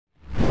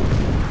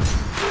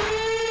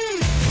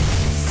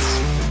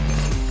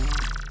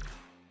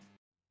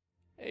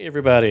Hey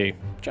everybody,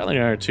 Charlie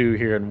and I are 2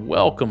 here, and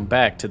welcome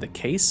back to the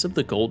Case of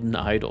the Golden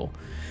Idol.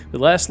 We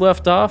last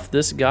left off,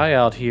 this guy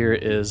out here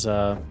is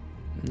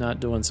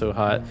not doing so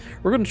hot.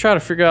 We're going to try to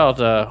figure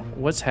out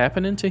what's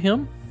happening to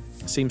him.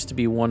 Seems to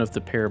be one of the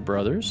pair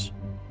brothers.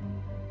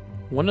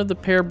 One of the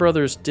pair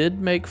brothers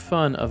did make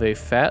fun of a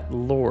fat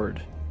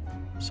lord.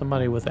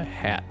 Somebody with a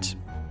hat.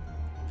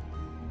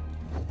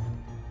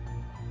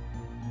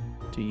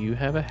 Do you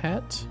have a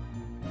hat?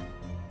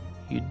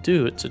 You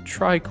do, it's a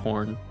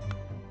tricorn.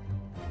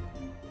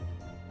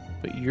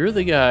 But you're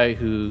the guy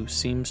who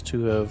seems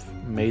to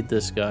have made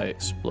this guy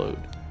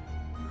explode.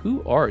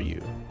 Who are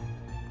you?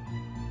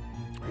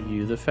 Are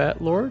you the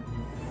Fat Lord?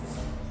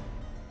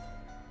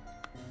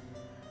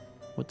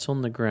 What's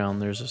on the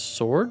ground? There's a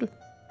sword.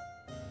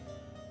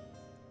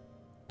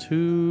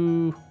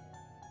 2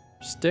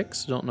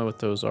 sticks? Don't know what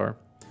those are.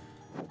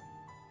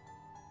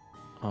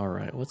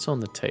 Alright, what's on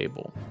the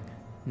table?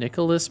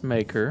 Nicholas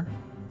Maker.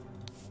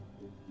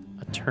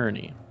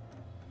 Attorney.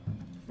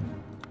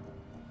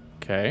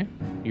 Okay,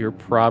 you're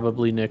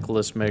probably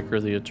Nicholas Maker,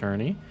 the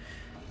attorney.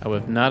 I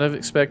would not have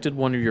expected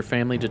one of your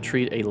family to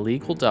treat a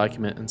legal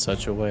document in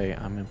such a way.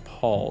 I'm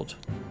appalled.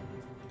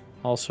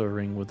 Also a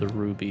ring with a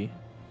ruby.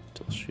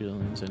 2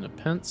 shillings and a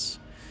pence.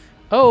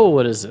 Oh,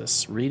 what is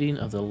this? Reading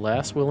of the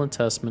last will and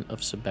testament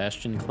of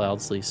Sebastian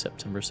Cloudsley,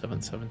 September 7,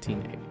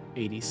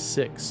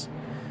 1786.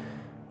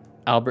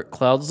 Albert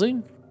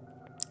Cloudsley,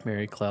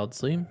 Mary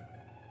Cloudsley,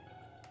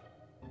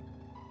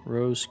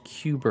 Rose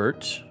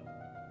Cubert,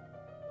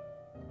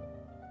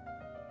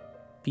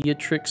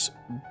 Beatrix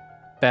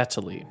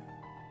Battley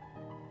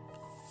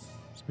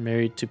is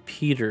married to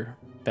Peter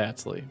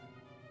Battley.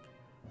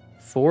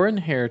 4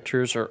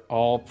 inheritors are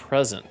all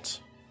present.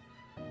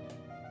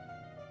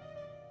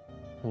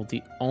 Well,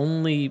 the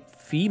only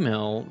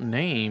female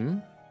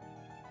name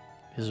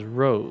is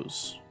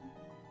Rose.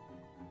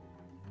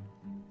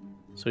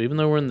 So even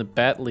though we're in the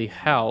Battley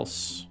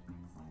house,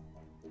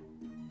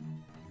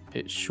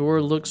 it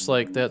sure looks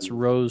like that's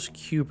Rose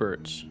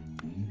Cubert.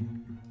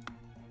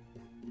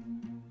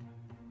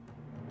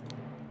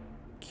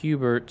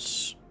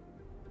 Cubert's,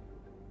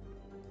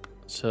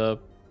 it's a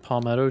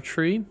palmetto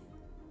tree.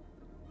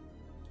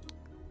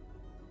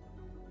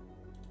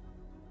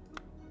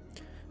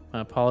 My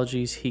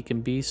apologies, he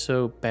can be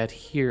so bad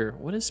here.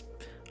 What is,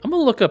 I'm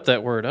gonna look up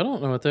that word. I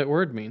don't know what that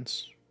word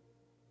means.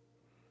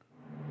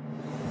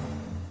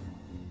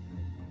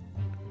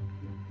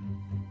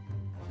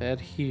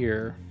 Bad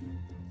here.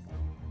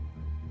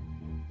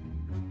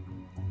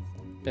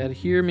 Bad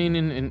here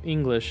meaning in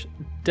English,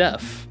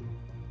 deaf.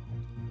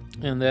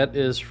 And that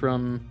is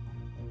from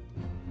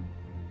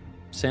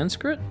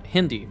Sanskrit?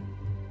 Hindi.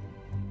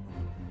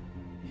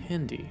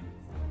 Hindi.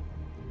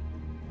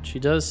 She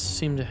does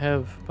seem to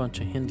have a bunch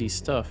of Hindi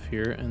stuff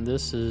here, and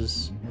this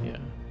is, yeah,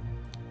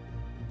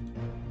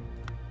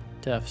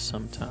 deaf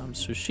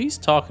sometimes. So she's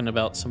talking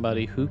about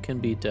somebody who can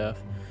be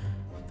deaf.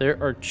 There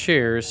are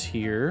chairs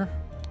here.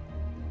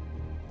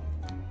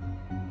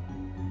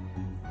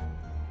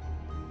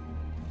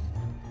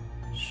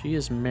 She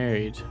is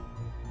married.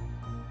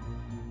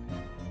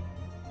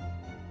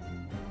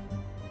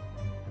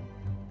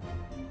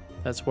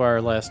 That's why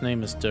our last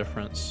name is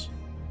different.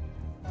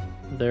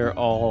 They're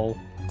all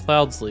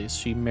Cloudsleys.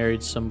 She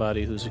married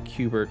somebody who's a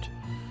Cubert,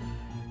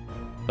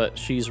 but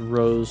she's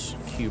Rose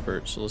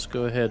Cubert. So let's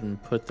go ahead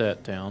and put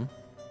that down.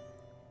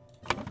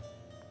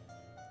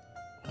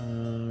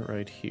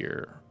 Right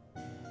here.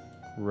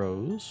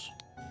 Rose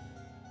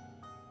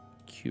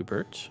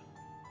Cubert.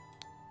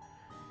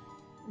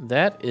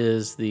 That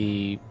is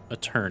the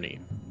attorney.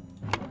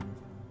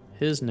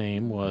 His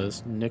name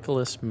was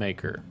Nicholas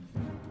Maker.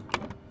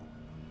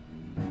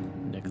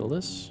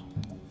 Nicholas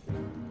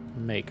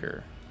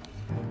Maker.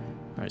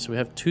 Alright, so we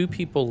have 2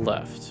 people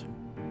left.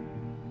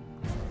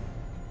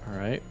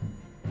 Alright.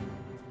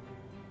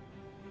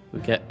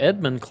 We've got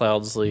Edmund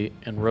Cloudsley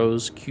and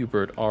Rose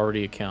Cubert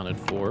already accounted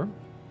for.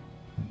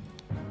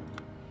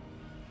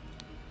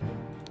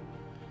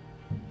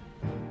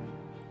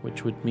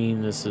 Which would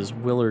mean this is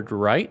Willard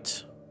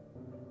Wright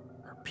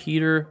or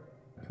Peter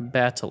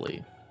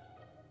Battley.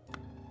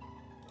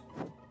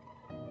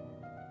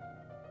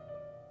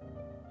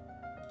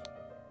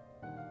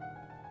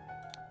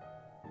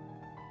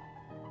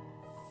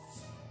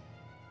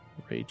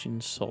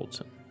 Raging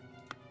Sultan.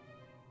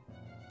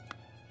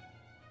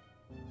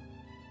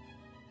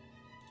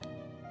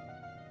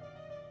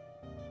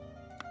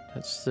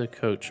 That's the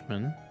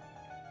coachman.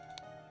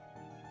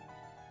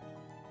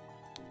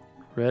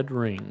 Red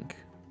ring.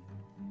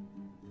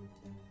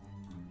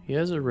 He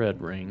has a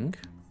red ring.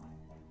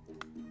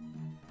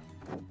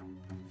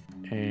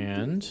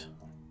 And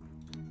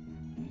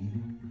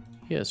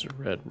he has a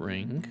red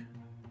ring.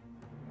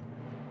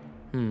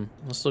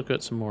 Let's look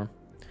at some more.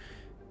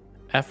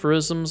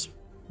 Aphorisms.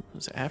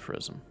 What's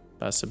aphorism?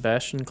 By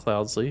Sebastian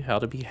Cloudsley. How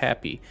to be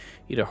happy.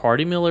 Eat a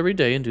hearty meal every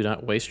day and do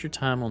not waste your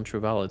time on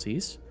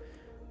frivolities.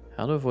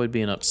 How to avoid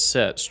being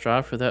upset.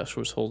 Strive for that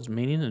which holds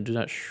meaning and do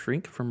not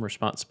shrink from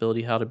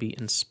responsibility. How to be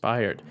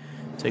inspired.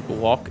 Take a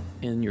walk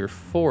in your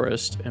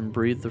forest and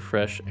breathe the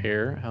fresh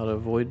air. How to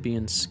avoid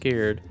being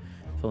scared.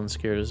 Feeling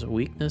scared is a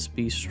weakness.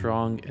 Be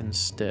strong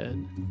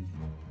instead.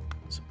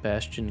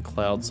 Sebastian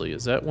Cloudsley.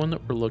 Is that one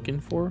that we're looking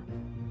for?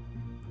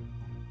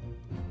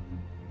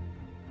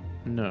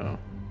 No.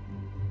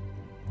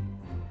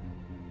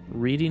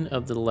 Reading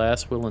of the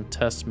last will and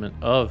testament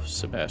of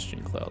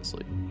Sebastian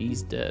Cloudsley.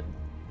 He's dead.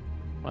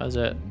 Why is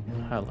that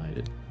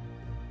highlighted?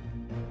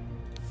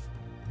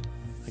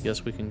 I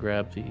guess we can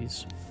grab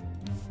these.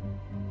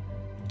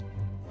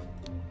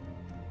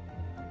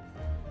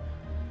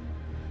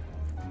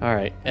 All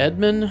right,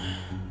 Edmund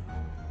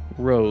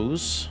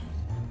Rose.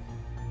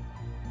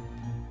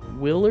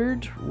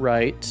 Willard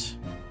Wright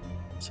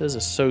says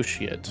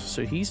associate,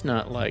 so he's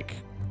not like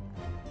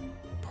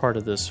part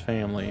of this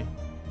family.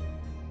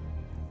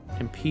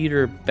 And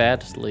Peter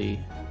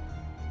Badley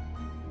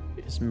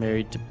is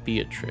married to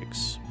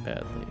Beatrix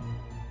Badley.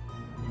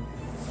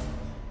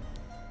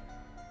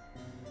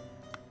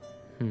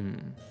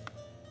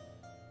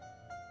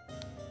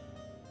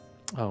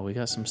 Oh, we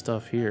got some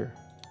stuff here.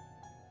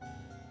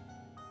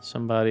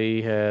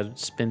 Somebody had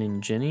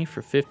Spinning Jenny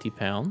for 50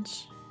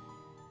 pounds.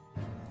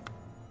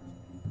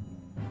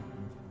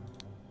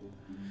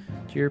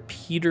 Dear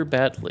Peter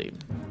Badley,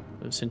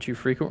 I've sent you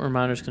frequent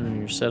reminders concerning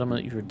your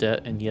settlement of your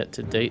debt, and yet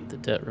to date the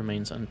debt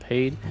remains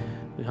unpaid.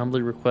 We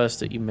humbly request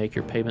that you make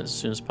your payments as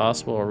soon as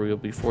possible, or we will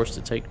be forced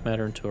to take the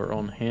matter into our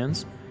own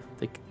hands.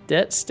 The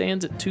debt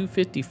stands at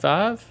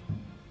 $255.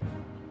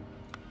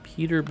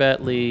 Peter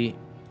Badley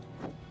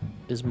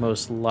is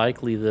most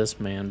likely this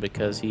man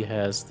because he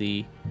has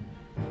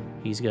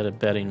he's got a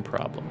betting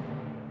problem.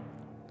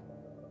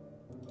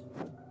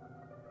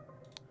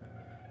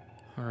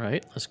 All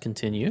right, let's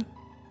continue.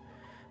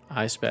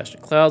 I,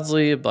 Sebastian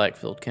Cloudsley of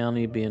Blackfield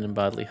County, being in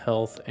bodily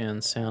health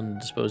and sound and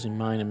disposing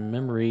mind and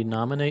memory,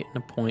 nominate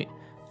and appoint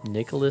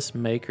Nicholas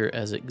Maker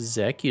as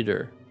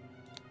executor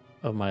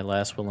of my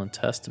last will and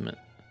testament.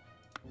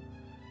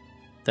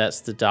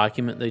 That's the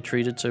document they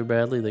treated so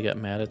badly, they got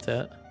mad at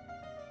that.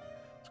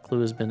 This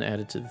clue has been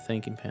added to the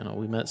thinking panel.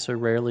 We met so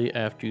rarely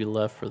after you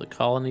left for the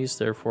colonies,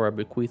 therefore I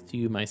bequeath to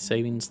you my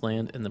savings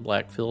land in the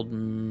Blackfield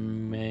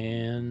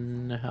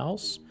Manor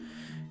House.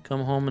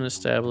 Come home and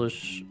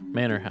establish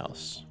Manor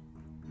House.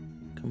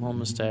 Come home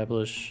and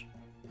establish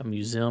a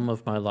museum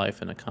of my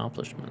life and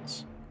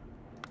accomplishments.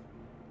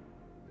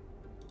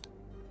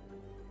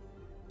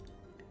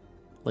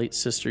 Late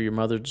sister, your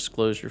mother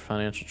disclosed your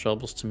financial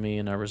troubles to me,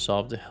 and I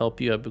resolved to help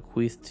you. I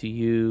bequeath to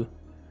you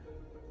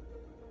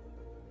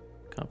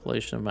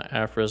compilation of my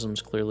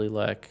aphorisms clearly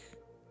lack.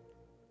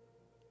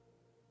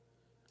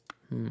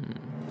 I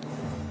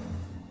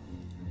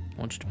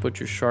want you to put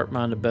your sharp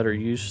mind to better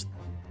use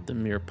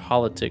than mere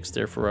politics.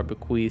 Therefore, I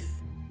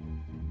bequeath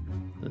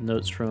the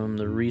notes from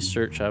the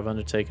research I've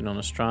undertaken on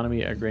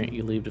astronomy. I grant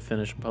you leave to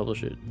finish and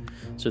publish it.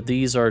 So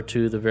these are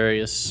to the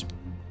various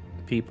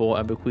people.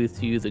 I bequeath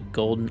to you the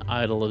golden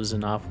idol of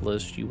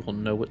Xenopolis. You will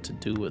know what to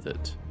do with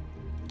it.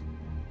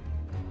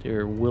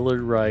 Dear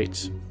Willard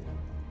Wright,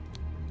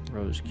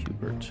 Rose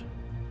Kubert.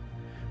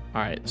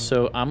 Alright,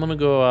 so I'm going to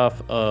go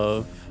off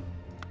of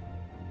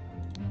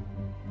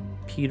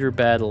Peter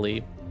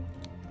Badley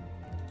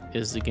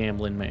is the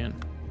gambling man.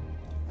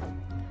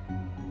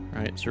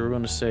 Alright, so we're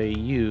going to say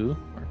you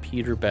are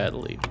Peter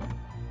Badley.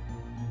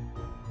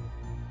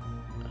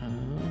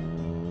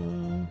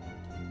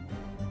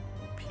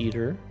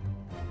 Peter.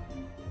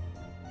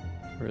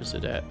 Where is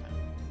it at?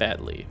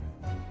 Badley.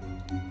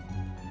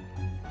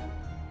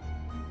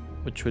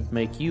 Which would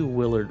make you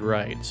Willard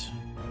Wright.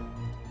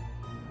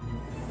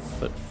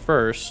 But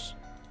first,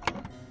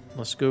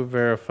 let's go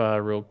verify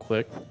real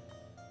quick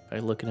by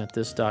looking at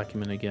this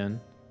document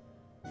again.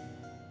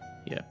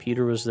 Yeah,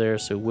 Peter was there,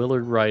 so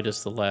Willard Wright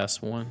is the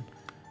last one.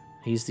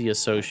 He's the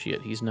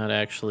associate. He's not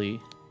actually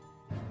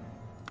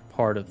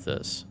part of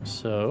this.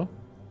 So,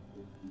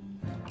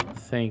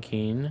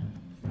 thinking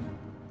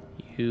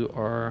you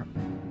are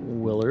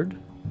Willard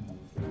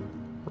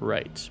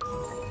Wright.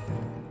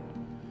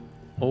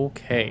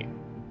 Okay.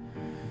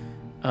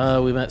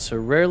 We met so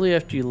rarely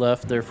after you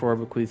left, therefore I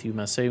bequeath you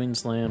my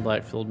savings land,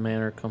 Blackfield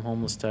Manor. Come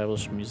home,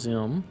 establish a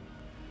museum.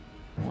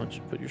 I want you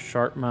to put your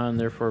sharp mind,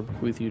 therefore I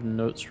bequeath you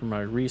notes from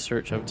my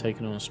research I've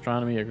taken on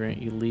astronomy. I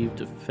grant you leave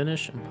to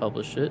finish and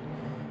publish it.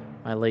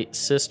 My late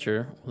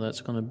sister, well,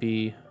 that's going to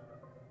be,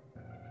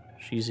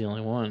 she's the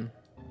only one,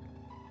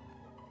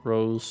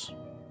 Rose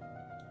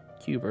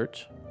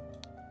Kubert.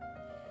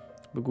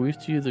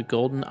 Bequeath to you the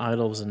golden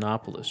idol of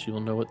Xenopolis. You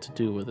will know what to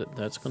do with it.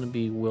 That's going to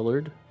be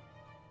Willard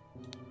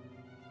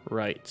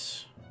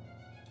Wright.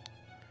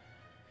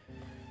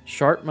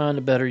 Sharp mind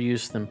to better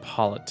use than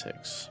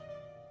politics.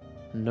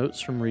 Notes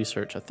from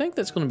research. I think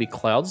that's going to be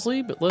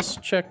Cloudsley, but let's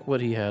check what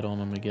he had on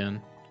him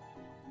again.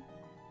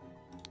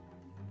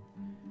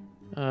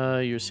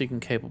 You're seeking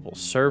capable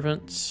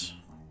servants.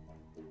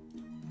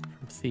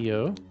 From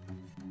Theo.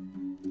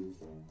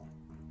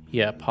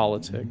 Yeah,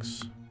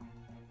 politics.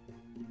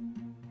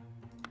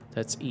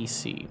 That's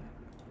EC.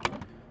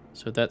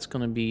 So that's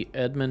going to be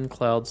Edmund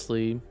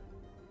Cloudsley,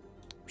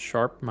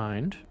 sharp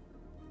mind.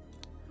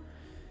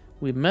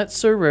 We met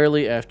so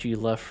rarely after you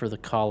left for the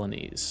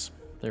colonies.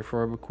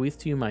 Therefore, I bequeath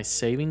to you my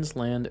savings,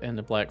 land, and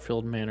the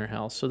Blackfield Manor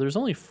House. So there's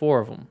only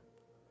 4 of them.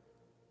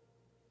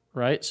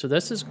 Right? So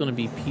this is going to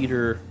be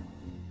Peter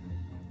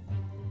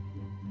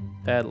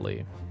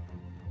Badley.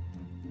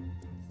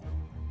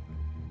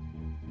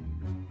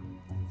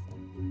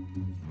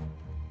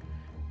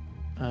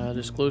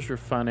 Disclose your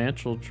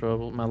financial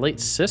trouble. My late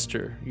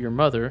sister, your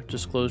mother,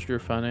 disclosed your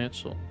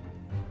financial.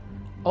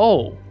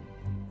 Oh!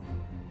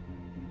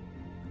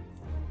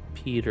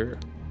 Peter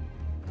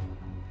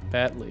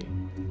Batley.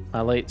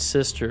 My late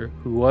sister,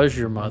 who was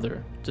your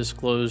mother,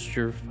 disclosed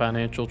your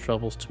financial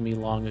troubles to me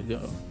long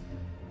ago.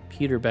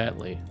 Peter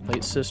Batley.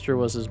 Late sister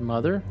was his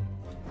mother?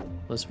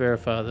 Let's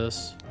verify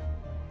this.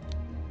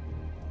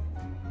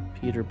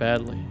 Peter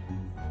Badley.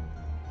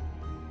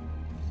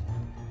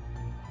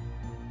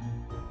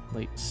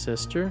 Late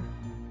sister,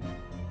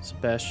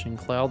 Sebastian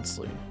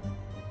Cloudsley.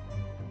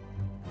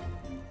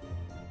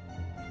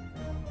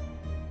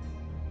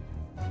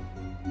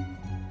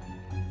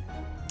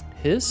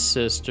 His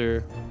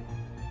sister,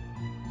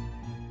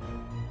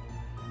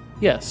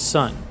 yes,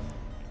 son.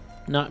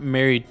 Not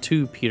married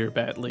to Peter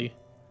Batley.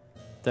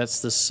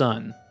 That's the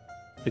son.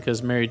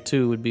 Because married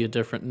to would be a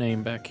different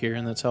name back here,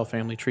 and that's how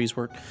family trees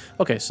work.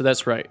 Okay, so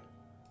that's right.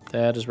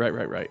 That is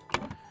right.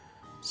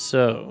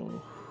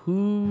 So,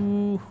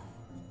 who...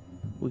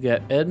 We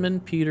got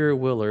Edmund Peter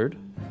Willard.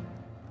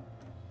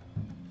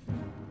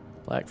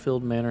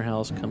 Blackfield Manor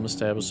House, come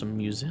establish a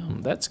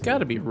museum. That's got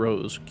to be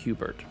Rose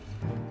Kubert.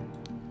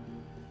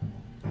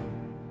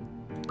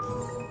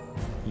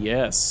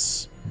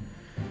 Yes.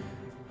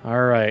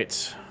 All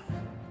right.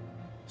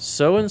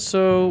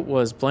 So-and-so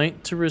was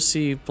blank to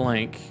receive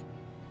blank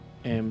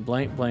and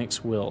blank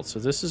blank's will. So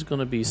this is going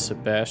to be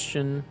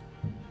Sebastian...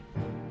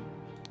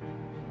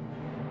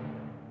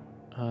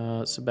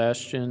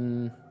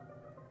 Sebastian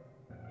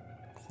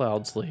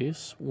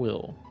Cloudsley's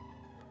will.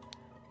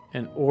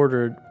 And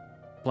ordered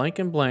blank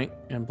and blank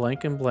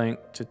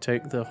to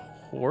take the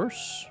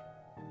horse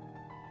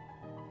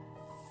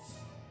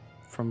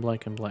from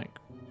blank and blank.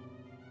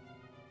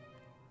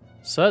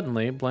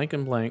 Suddenly, blank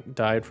and blank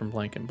died from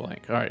blank and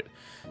blank. All right,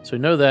 so we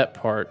know that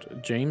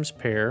part. James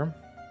Pear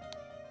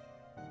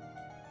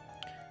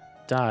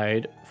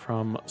died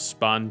from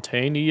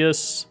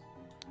spontaneous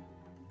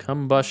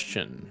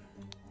combustion.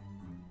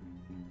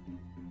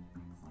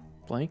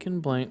 Blank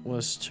and blank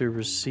was to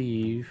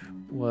receive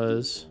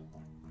was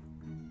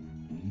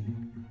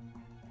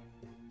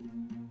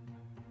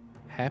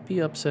happy,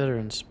 upset, or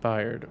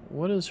inspired.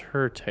 What is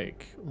her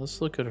take? Let's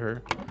look at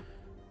her.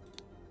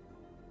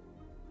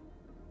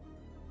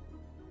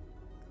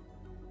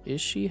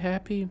 Is she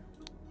happy?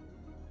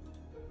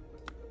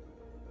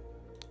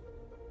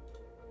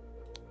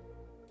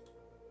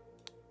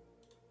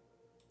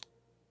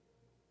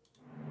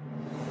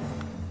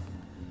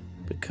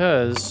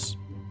 Because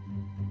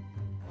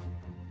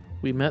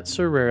we met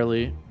so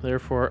rarely,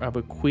 therefore I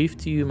bequeath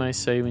to you my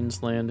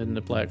savings, land, in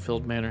the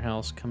Blackfield Manor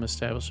House. Come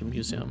establish a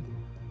museum.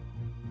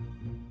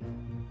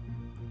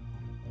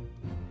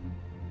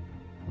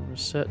 We're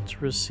set to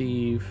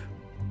receive...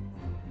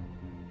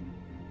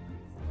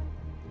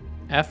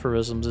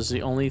 Aphorisms is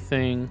the only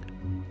thing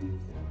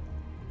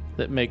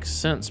that makes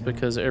sense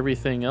because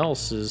everything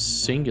else is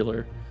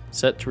singular.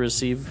 Set to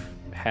receive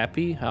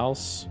happy,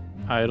 house,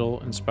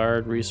 idle,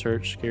 inspired,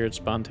 research, scared,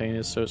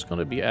 spontaneous. So it's going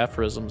to be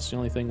aphorisms, the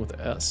only thing with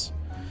S.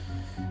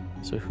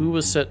 So who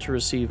was set to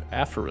receive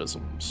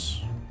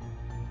aphorisms?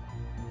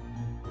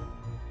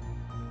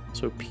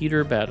 So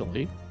Peter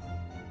Badley.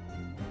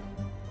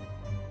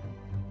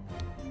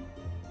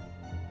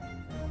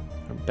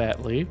 Or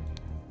Batley.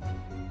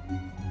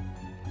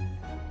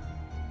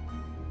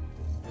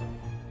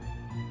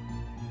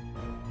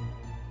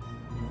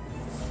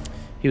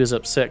 He was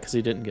upset because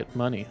he didn't get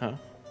money, huh?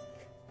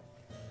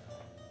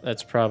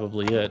 That's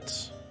probably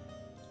it.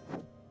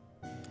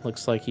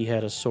 Looks like he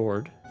had a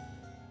sword.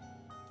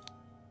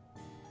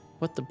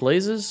 What the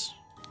blazes?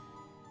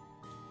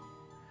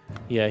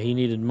 Yeah, he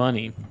needed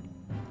money.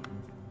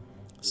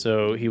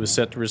 So he was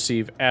set to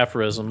receive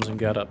aphorisms and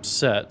got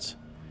upset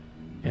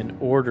and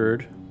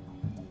ordered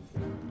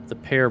the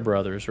Pear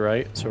brothers,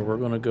 right? So we're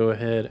going to go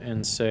ahead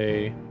and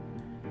say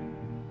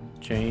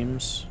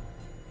James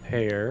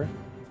Pear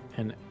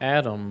and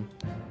Adam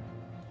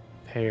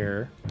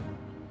Pear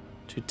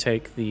to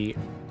take the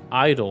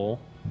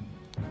idol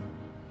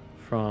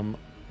from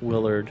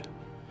Willard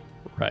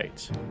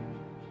Wright.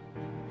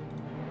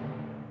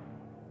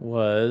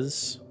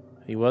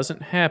 He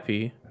wasn't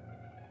happy,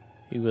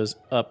 he was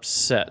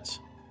upset.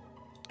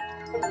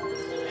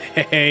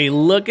 Hey,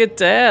 look at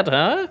that,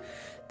 huh?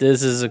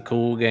 This is a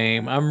cool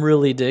game. I'm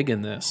really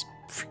digging this.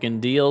 Freaking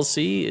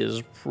DLC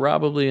is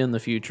probably in the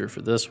future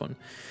for this one.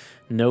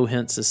 No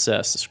hint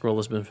assessed. The scroll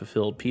has been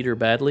fulfilled. Peter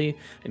Badley,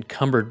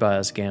 encumbered by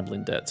his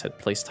gambling debts, had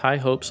placed high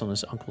hopes on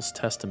his uncle's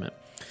testament.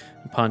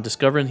 Upon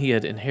discovering he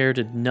had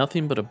inherited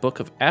nothing but a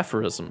book of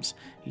aphorisms,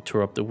 he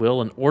tore up the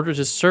will and ordered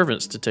his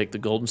servants to take the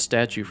golden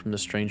statue from the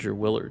stranger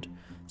Willard.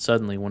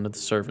 Suddenly, one of the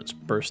servants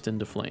burst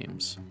into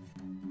flames.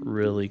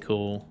 Really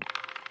cool.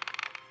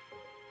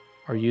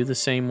 Are you the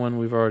same one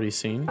we've already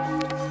seen?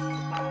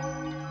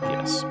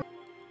 Yes.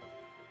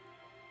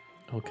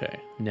 Okay,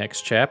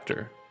 next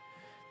chapter.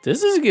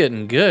 This is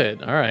getting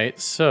good. All right,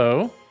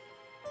 so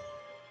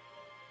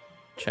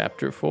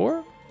chapter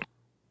 4.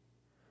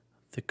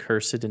 The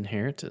Cursed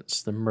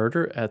Inheritance. The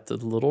Murder at the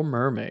Little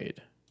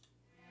Mermaid.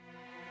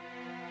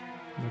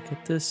 Look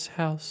at this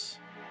house.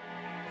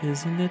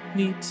 Isn't it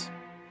neat?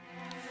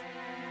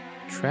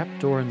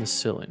 Trapdoor in the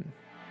ceiling.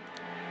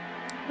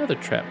 Another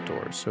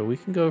trapdoor, so we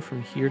can go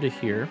from here to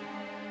here.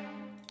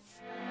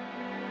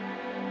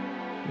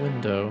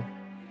 Window.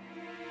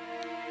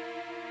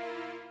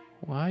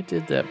 Why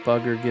did that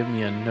bugger give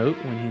me a note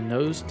when he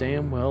knows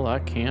damn well I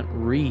can't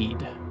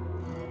read?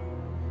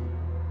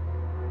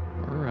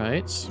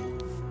 Alright.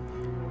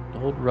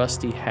 An old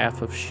rusty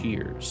half of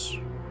shears.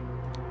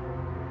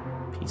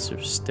 Piece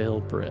of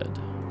stale bread.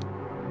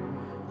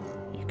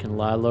 You can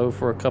lie low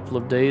for a couple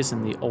of days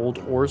in the old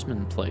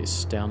oarsman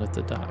place down at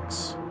the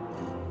docks.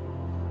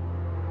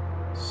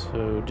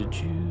 So, did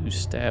you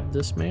stab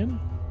this man?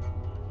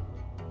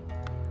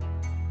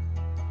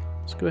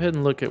 Let's go ahead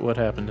and look at what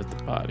happened at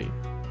the body.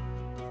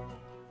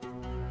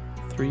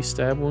 3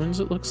 stab wounds,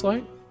 it looks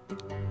like.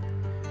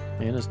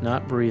 Man is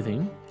not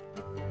breathing.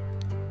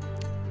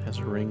 Has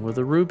a ring with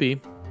a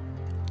ruby.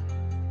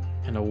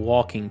 And a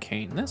walking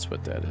cane. That's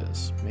what that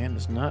is. Man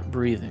is not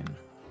breathing.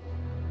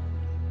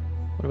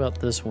 What about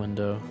this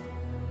window?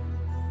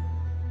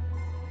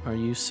 Are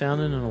you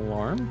sounding an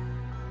alarm?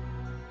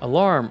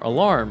 Alarm!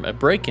 Alarm! A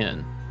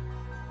break-in.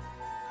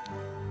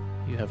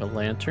 You have a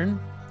lantern.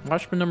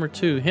 Watchman number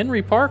 2.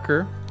 Henry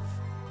Parker.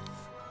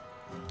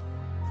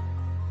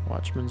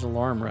 Watchman's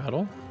alarm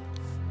rattle.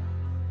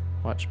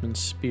 Watchman's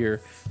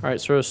spear. Alright,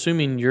 so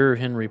assuming you're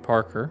Henry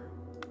Parker.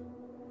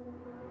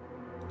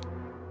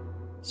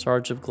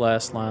 Sarge of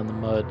glass lie in the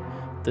mud.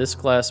 This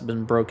glass has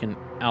been broken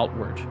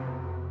outward.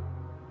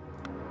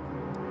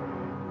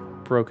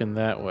 Broken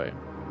that way.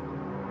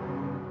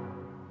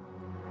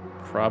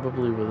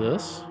 Probably with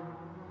this.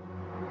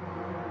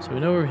 So we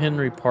know where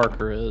Henry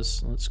Parker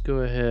is. Let's go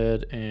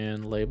ahead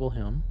and label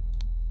him.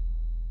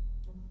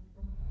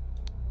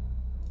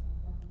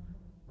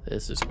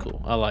 This is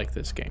cool. I like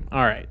this game.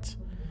 All right.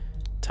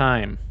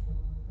 Time.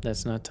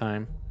 That's not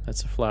time.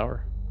 That's a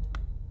flower.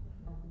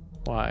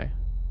 Why?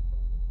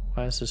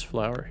 Why is this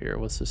flower here?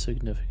 What's the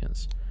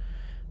significance?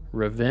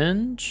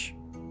 Revenge?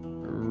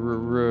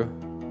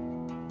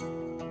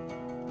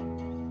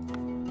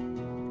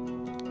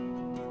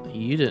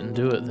 You didn't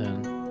do it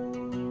then.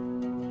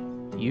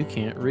 You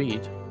can't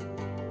read.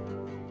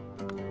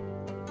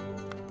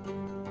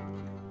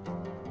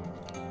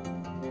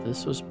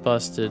 This was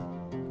busted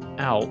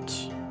out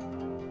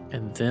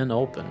and then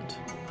opened.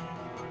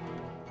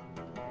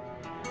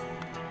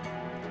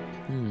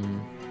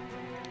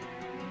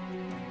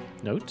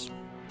 Notes?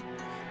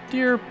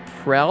 Dear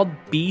proud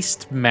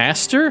beast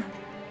master,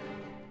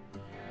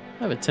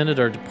 I have attended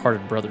our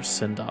departed brother's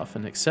send-off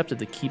and accepted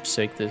the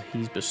keepsake that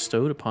he's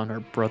bestowed upon our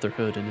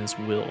brotherhood in his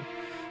will.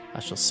 I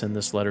shall send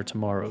this letter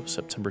tomorrow,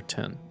 September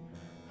 10.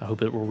 I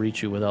hope it will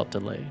reach you without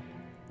delay.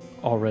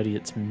 Already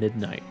it's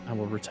midnight. I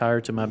will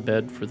retire to my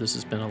bed, for this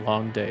has been a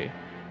long day.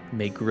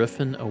 May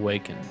Griffin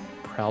awaken.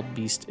 Proud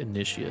beast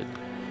initiate.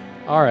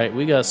 Alright,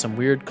 we got some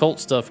weird cult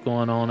stuff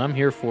going on. I'm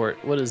here for it.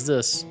 What is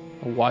this?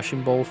 A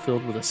washing bowl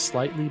filled with a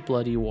slightly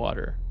bloody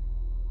water.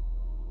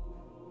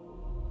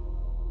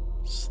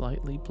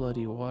 Slightly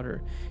bloody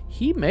water.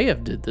 He may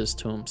have did this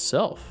to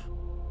himself.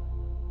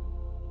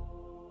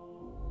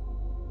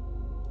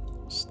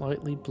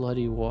 Slightly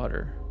bloody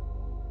water.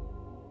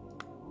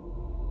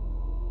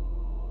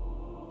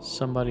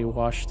 Somebody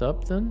washed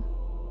up then?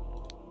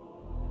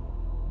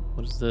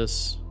 What is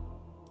this?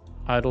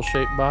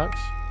 Idol-shaped box?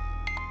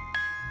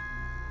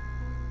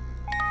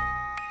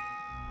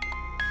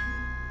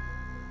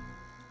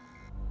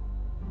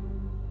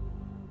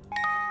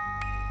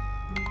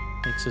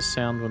 Makes a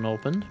sound when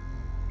opened.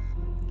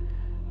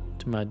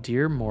 To my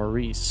dear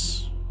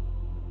Maurice.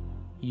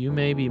 You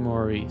may be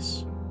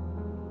Maurice.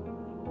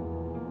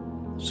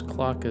 This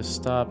clock has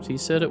stopped. He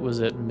said it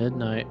was at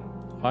midnight.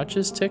 Watch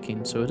is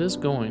ticking, so it is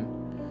going.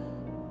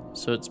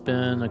 So it's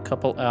been a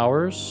couple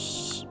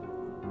hours.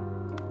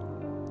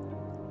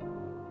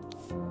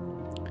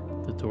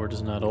 The door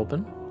does not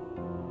open.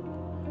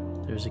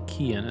 There's a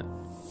key in it.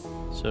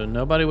 So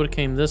nobody would have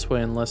came this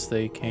way unless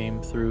they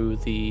came through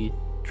the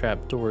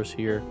trap doors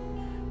here.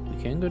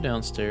 We can go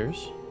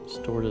downstairs. This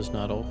door does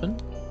not open.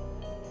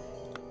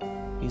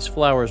 These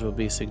flowers will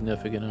be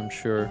significant, I'm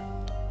sure.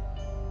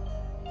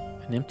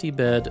 An empty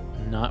bed,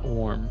 not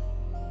warm.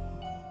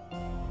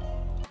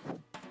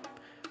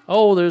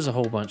 Oh, there's a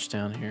whole bunch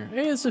down here.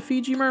 Hey, it's a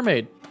Fiji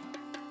mermaid.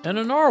 And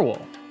a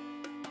narwhal.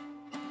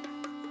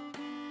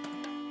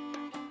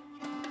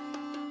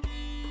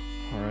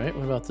 Alright,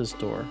 what about this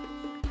door?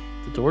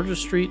 The door to the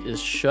street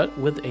is shut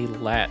with a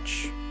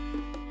latch.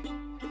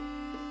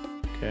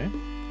 Okay.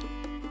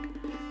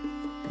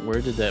 Where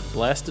did that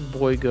blasted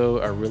boy go?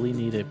 I really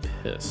need a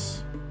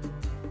piss.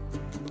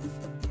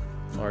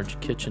 Large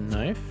kitchen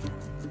knife.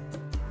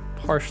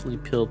 Partially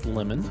peeled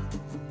lemon.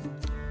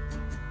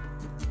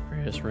 Where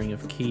Curious ring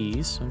of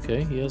keys.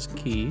 Okay, he has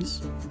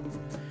keys.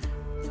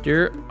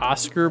 Dear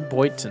Oscar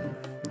Boyton,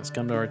 it's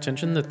come to our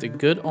attention that the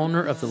good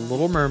owner of the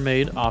Little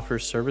Mermaid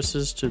offers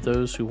services to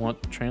those who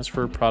want to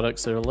transfer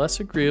products that are less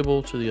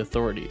agreeable to the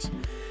authorities.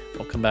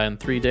 We'll come by in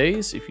 3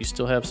 days. If you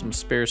still have some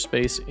spare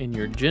space in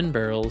your gin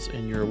barrels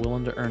and you're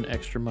willing to earn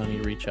extra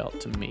money, reach out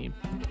to me.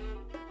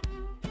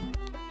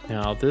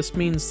 Now, this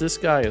means this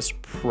guy is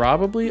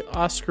probably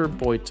Oscar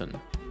Boyton,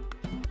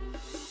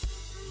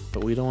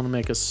 but we don't want to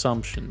make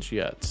assumptions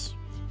yet.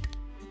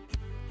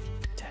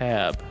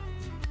 Tab.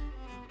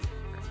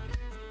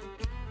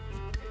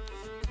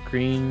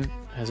 Green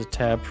has a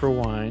tab for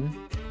wine.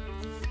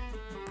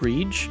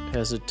 Breach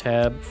has a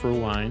tab for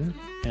wine,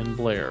 and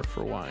Blair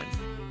for wine.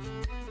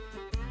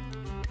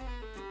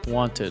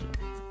 Wanted.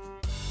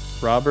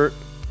 Robert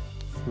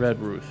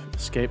Redruth,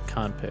 escaped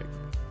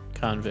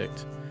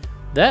convict.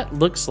 That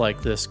looks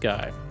like this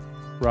guy,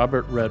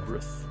 Robert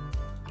Redruth.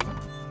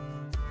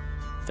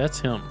 That's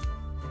him.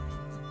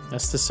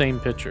 That's the same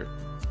picture.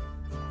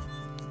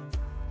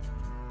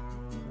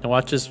 Now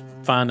watch us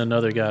find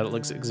another guy that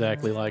looks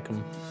exactly like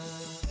him.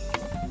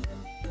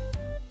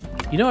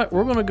 You know what?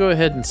 We're going to go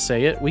ahead and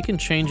say it. We can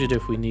change it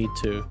if we need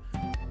to.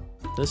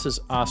 This is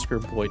Oscar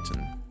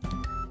Boyton.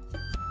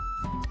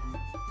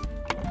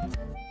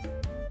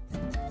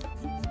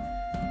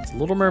 It's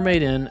Little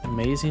Mermaid Inn,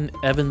 Amazing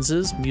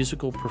Evans's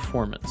musical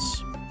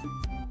performance.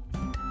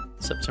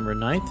 September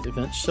 9th,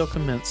 events shall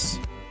commence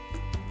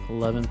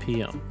 11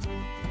 p.m.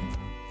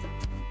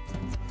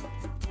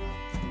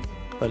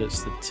 But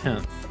it's the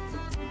 10th.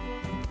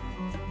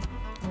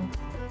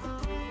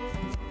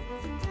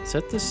 Is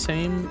that the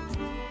same?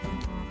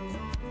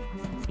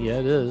 Yeah,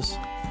 it is.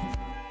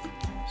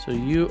 So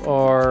you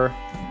are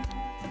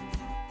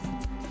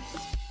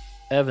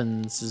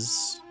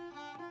Evans's.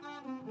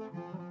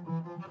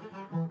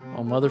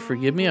 Oh, mother,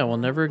 forgive me. I will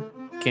never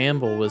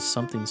gamble with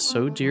something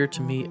so dear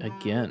to me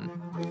again.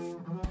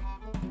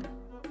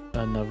 A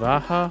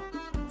Navaja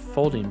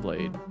folding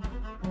blade.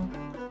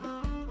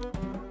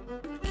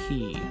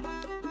 Key.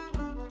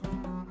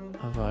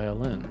 A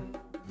violin.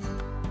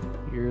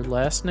 Your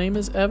last name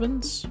is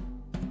Evans?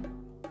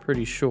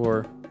 Pretty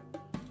sure.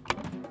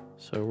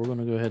 So we're going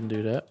to go ahead and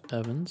do that.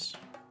 Evans.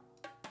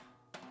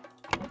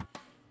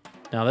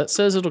 Now that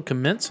says it'll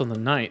commence on the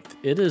 9th.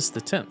 It is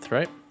the 10th,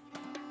 right?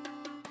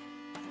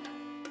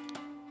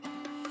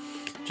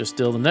 Just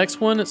deal the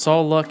next one. It's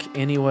all luck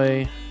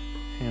anyway.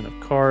 Hand of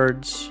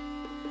cards.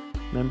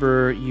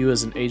 Remember, you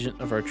as an agent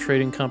of our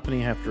trading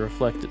company have to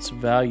reflect its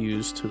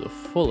values to the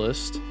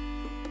fullest.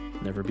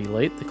 Never be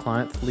late. The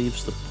client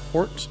leaves the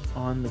port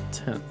on the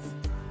 10th.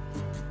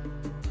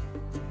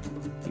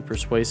 Be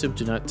persuasive.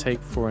 Do not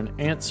take for an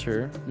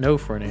answer. No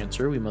for an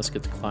answer. We must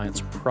get the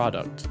client's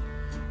product.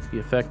 Be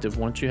effective.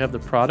 Once you have the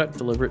product,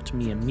 deliver it to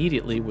me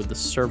immediately with the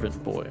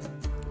servant boy.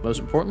 Most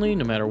importantly,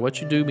 no matter what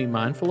you do, be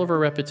mindful of our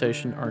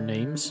reputation. Our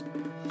names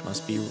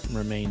must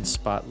remain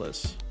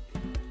spotless.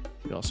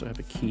 We also have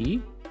a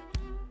key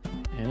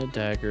and a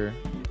dagger,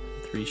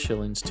 3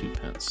 shillings, 2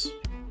 pence.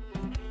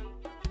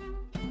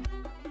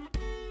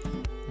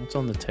 What's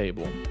on the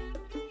table?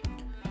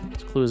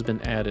 This clue has been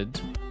added.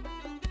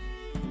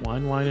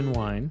 Wine, wine, and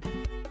wine.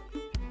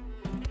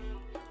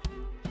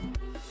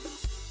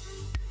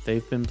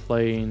 They've been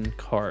playing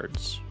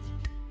cards.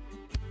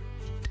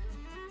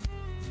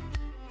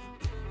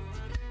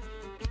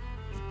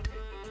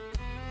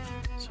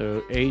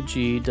 So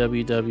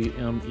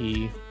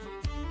AGWWME,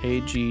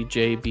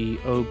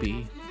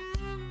 AGJBOB.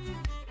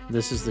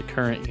 This is the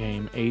current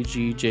game,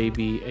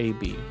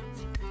 AGJBAB.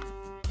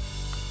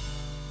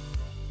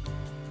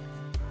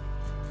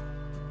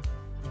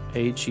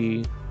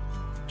 AGJBOB.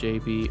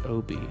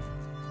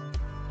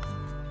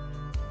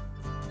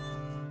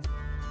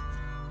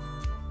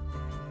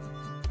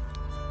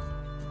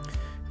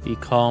 He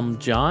calmed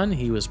John.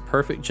 He was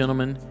perfect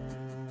gentleman.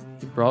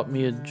 He bought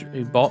me a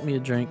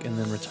drink and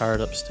then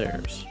retired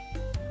upstairs.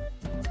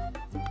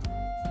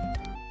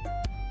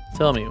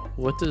 Tell me,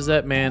 what does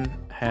that man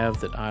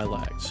have that I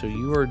lack? So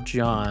you are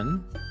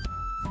John.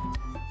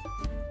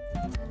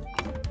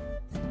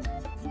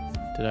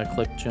 Did I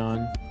click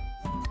John?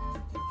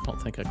 I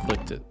don't think I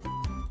clicked it.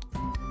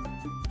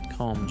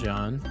 Calm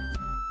John.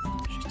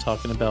 She's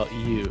talking about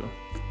you.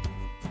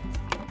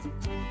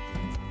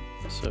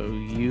 So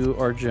you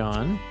are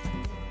John.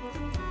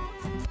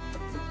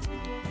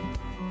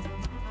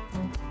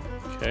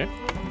 Okay.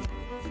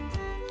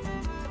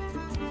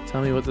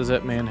 Tell me, what does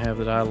that man have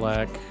that I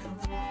lack?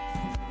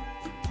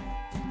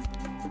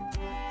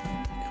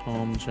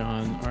 Calm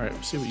John. All right,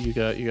 let's see what you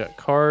got. You got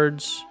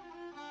cards,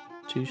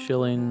 2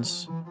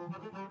 shillings.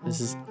 This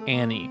is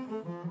Annie.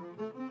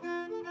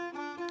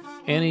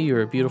 Annie, you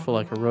are beautiful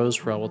like a rose,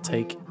 for I will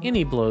take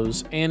any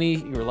blows. Annie,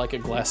 you are like a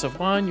glass of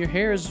wine. Your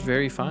hair is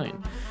very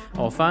fine. I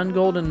will find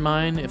gold in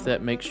mine if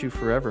that makes you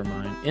forever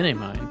mine. In a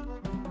mine,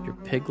 your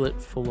piglet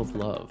full of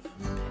love.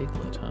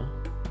 Piglet, huh?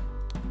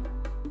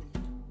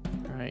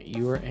 All right,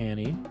 you are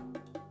Annie.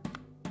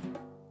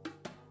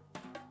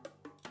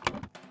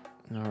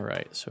 All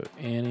right, so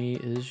Annie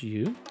is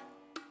you.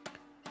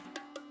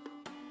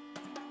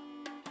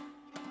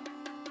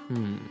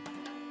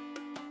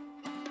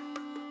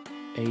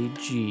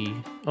 AG.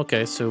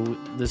 Okay, so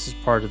this is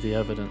part of the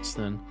evidence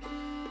then.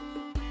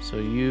 So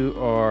you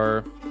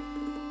are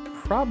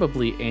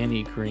probably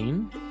Annie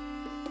Green.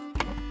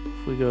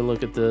 If we go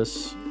look at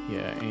this,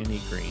 yeah,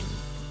 Annie Green.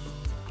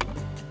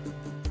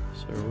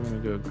 So we're gonna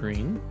go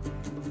green.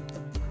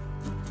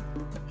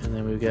 And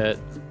then we've got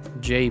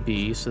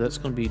JB, so that's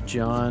gonna be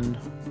John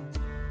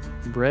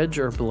Bredge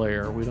or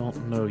Blair. We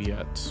don't know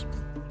yet.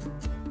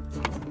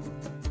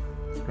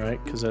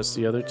 Right, because that's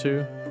the other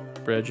two,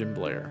 Bredge and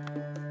Blair.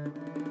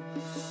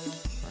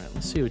 All right,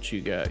 let's see what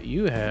you got.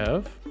 You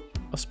have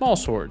a small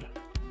sword,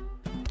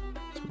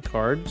 some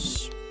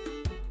cards,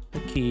 a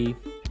key,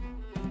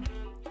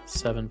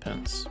 7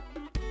 pence.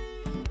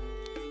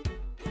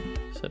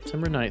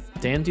 September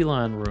 9th,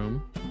 Dandelion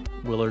Room,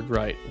 Willard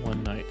Wright,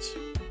 1 night.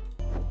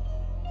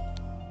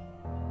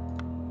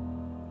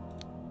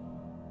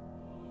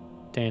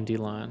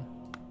 Dandelion.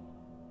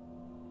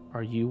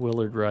 Are you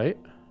Willard Wright?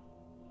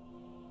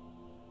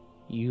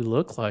 You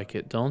look like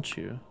it, don't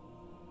you?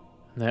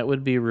 And that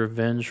would be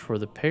revenge for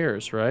the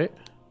pears, right?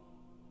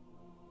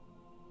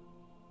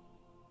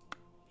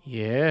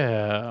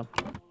 Yeah.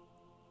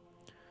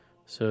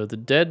 So the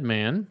dead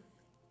man.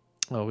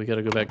 Oh, we got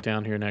to go back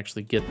down here and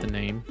actually get the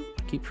name.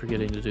 I keep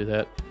forgetting to do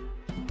that.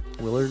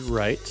 Willard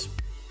Wright.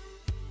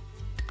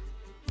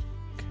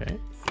 Okay,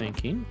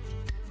 thinking.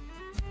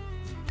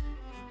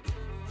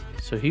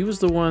 So he was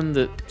the one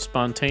that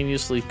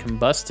spontaneously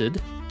combusted.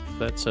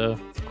 That's a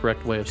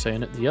correct way of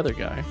saying it. The other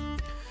guy.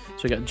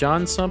 So we got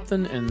John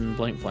something and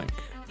blank blank.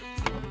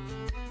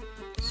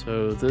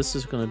 So this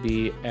is going to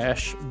be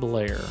Ash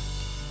Blair.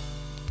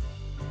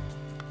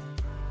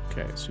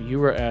 Okay, so you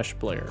were Ash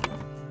Blair.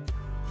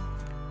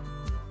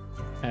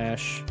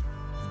 Ash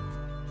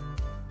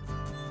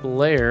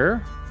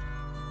Blair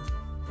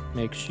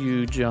makes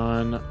you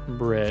John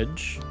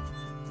Bredge.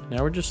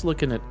 Now we're just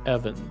looking at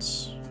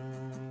Evans.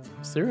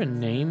 Is there a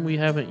name we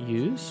haven't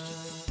used?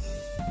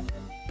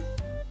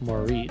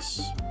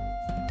 Maurice.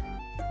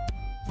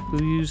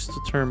 Who used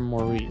the term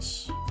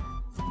Maurice?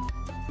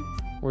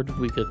 Where did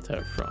we get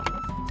that from?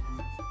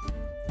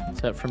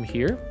 Is that from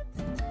here?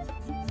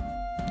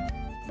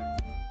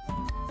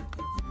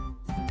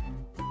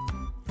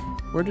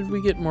 Where did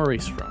we get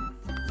Maurice from?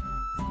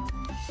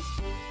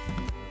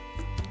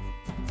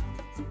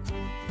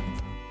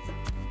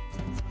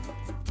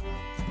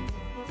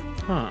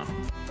 Huh.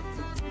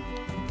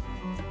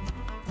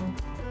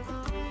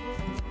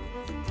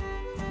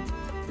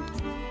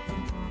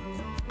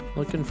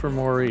 Looking for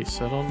Maurice.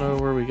 I don't know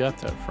where we got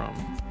that from.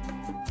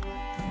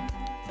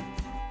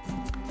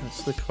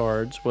 That's the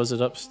cards. Was it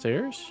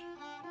upstairs?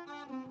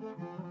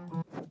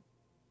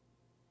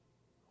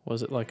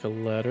 Was it like a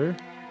letter?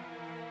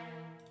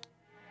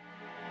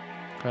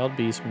 Proud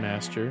Beast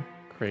Master.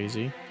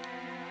 Crazy.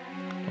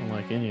 Don't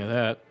like any of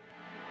that.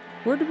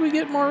 Where did we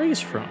get Maurice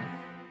from?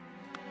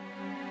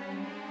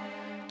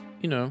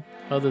 You know,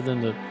 other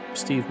than the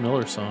Steve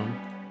Miller song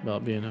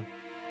about being a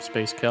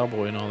space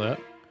cowboy and all that.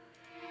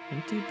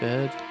 Empty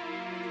bed.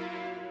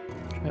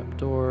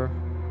 Trapdoor.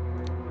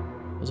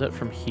 Was that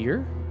from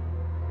here?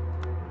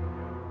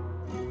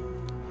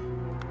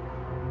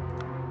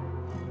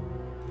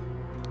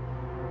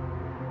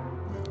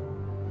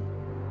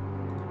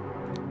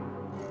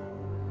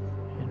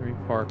 Henry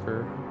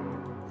Parker.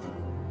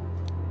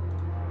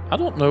 I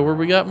don't know where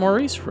we got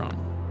Maurice from.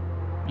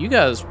 You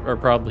guys are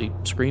probably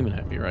screaming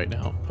at me right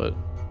now, but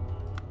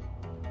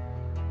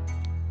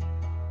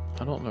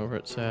I don't know where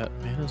it's at.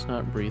 Man is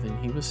not breathing.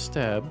 He was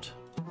stabbed.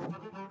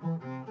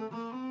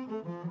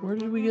 Where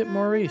did we get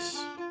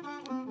Maurice?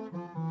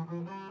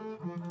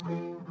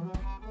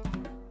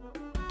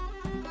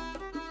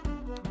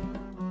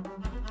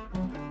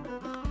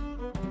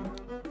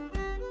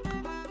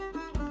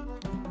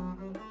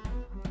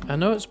 I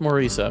know it's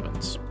Maurice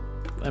Evans.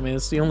 I mean,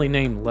 it's the only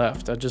name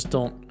left. I just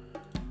don't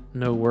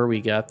know where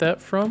we got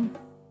that from.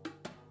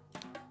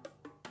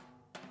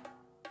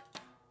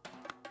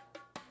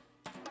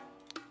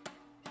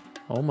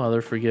 Oh,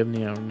 mother, forgive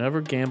me. I'll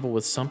never gamble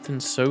with something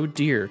so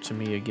dear to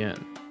me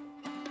again.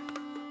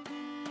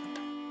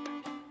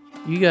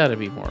 You gotta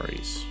be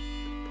Maurice.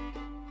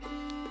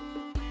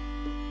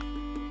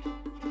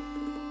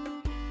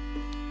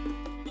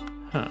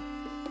 Huh.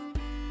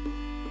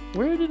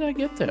 Where did I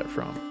get that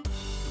from?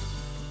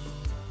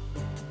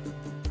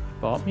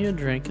 Bought me a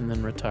drink and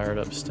then retired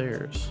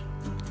upstairs.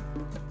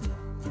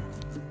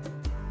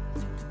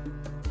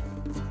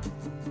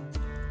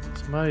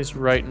 Somebody's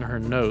writing her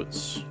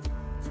notes.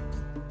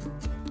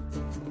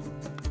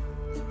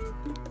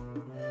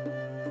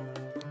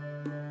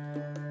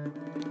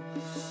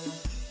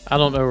 I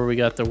don't know where we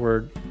got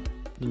the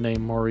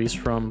name Maurice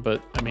from,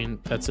 but I mean,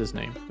 that's his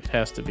name. It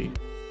has to be.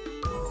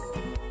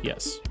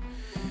 Yes.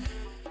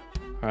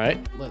 All right,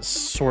 let's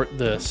sort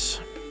this.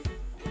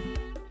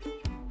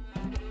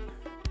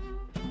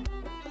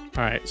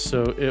 All right,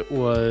 so it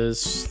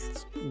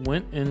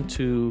went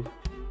into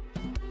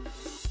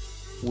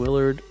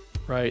Willard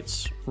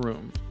Wright's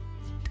room.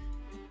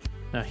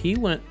 Now he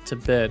went to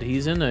bed.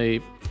 He's in a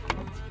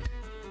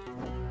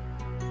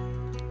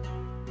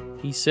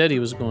He said he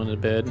was going to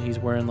bed, and he's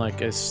wearing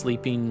like a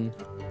sleeping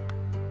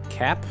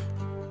cap.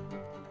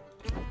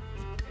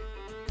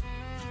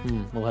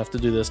 We'll have to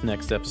do this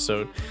next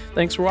episode.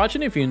 Thanks for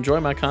watching. If you enjoy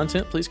my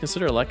content, please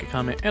consider a like, a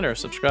comment, and or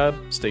subscribe.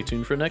 Stay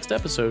tuned for the next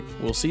episode.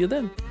 We'll see you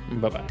then.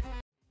 Bye-bye.